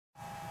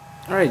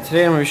Alright,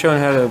 today I'm going to be showing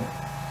how to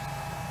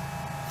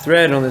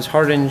thread on this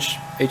Hardinge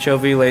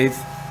HLV lathe.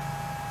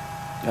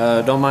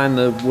 Don't mind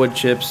the wood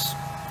chips.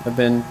 I've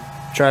been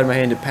trying my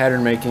hand at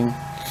pattern making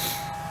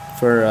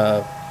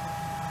for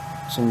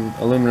some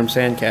aluminum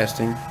sand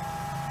casting.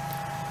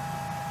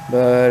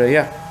 But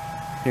yeah,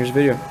 here's the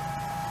video.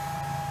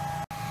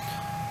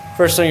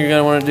 First thing you're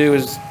going to want to do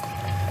is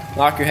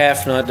lock your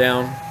half nut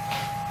down.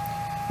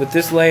 With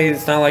this lathe,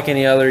 it's not like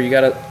any other.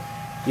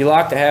 You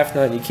lock the half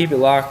nut, you keep it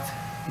locked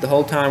the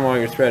whole time while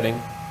you're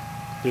threading.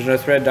 There's no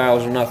thread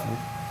dials or nothing.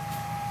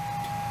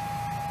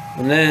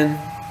 And then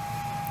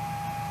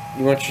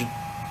you want your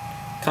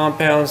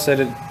compound set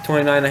at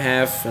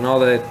 29.5 and all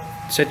that.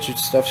 Set your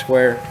stuff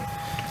square.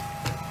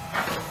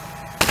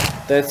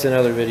 That's in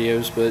other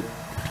videos, but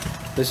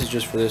this is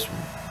just for this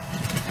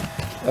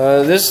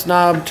one. This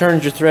knob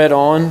turns your thread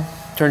on,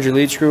 turns your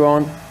lead screw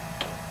on.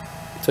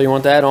 So you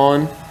want that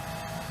on.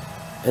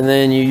 And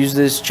then you use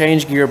this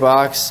change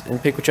gearbox and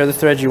pick which other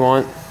thread you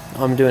want.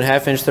 I'm doing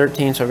 1/2 inch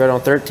 13, so I got it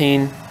on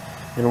 13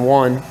 and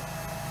 1.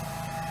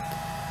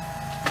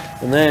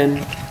 And then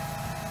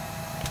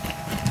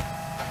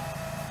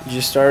you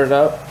just start it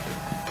up.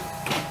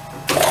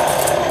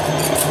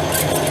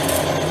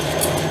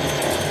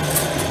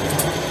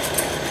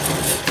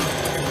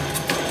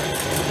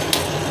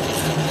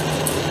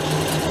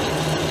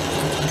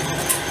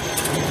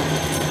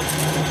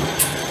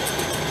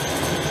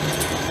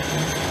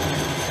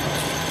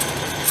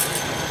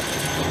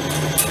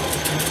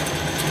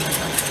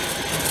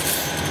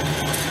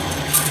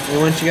 And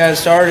once you got it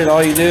started,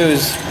 all you do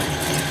is,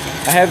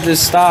 I have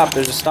this stop,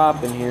 there's a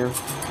stop in here.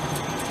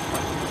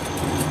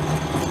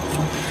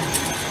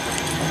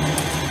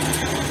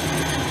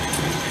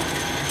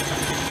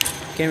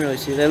 Can't really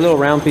see that little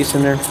round piece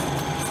in there.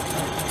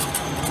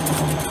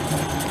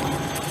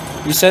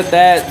 You set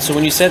that, so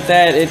when you set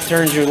that, it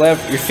turns your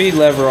feed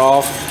lever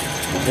off,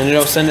 and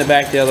it'll send it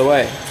back the other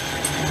way.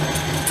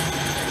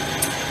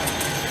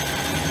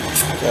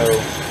 So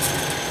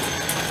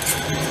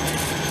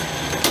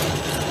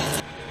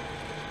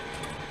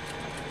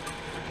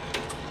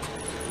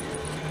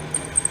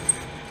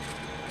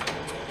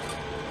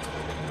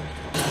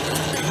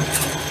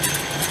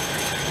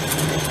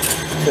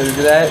to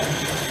do that,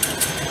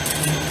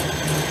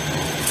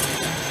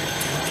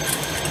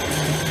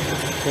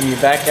 then you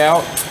back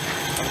out.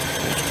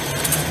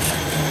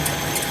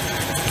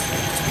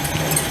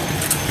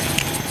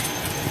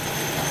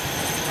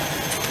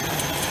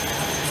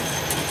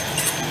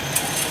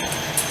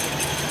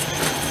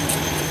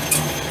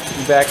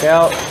 You back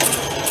out,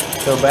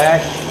 go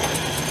back,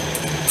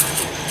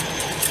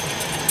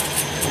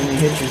 and you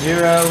hit your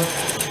 0,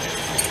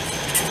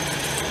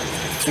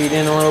 feed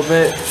in a little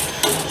bit.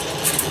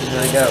 And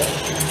let it go.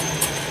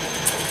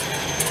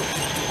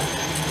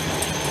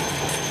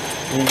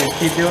 And you just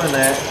keep doing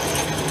that.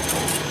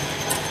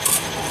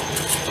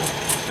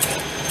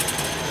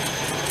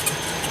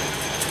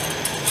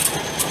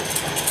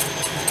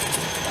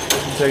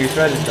 Until your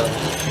thread is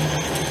done.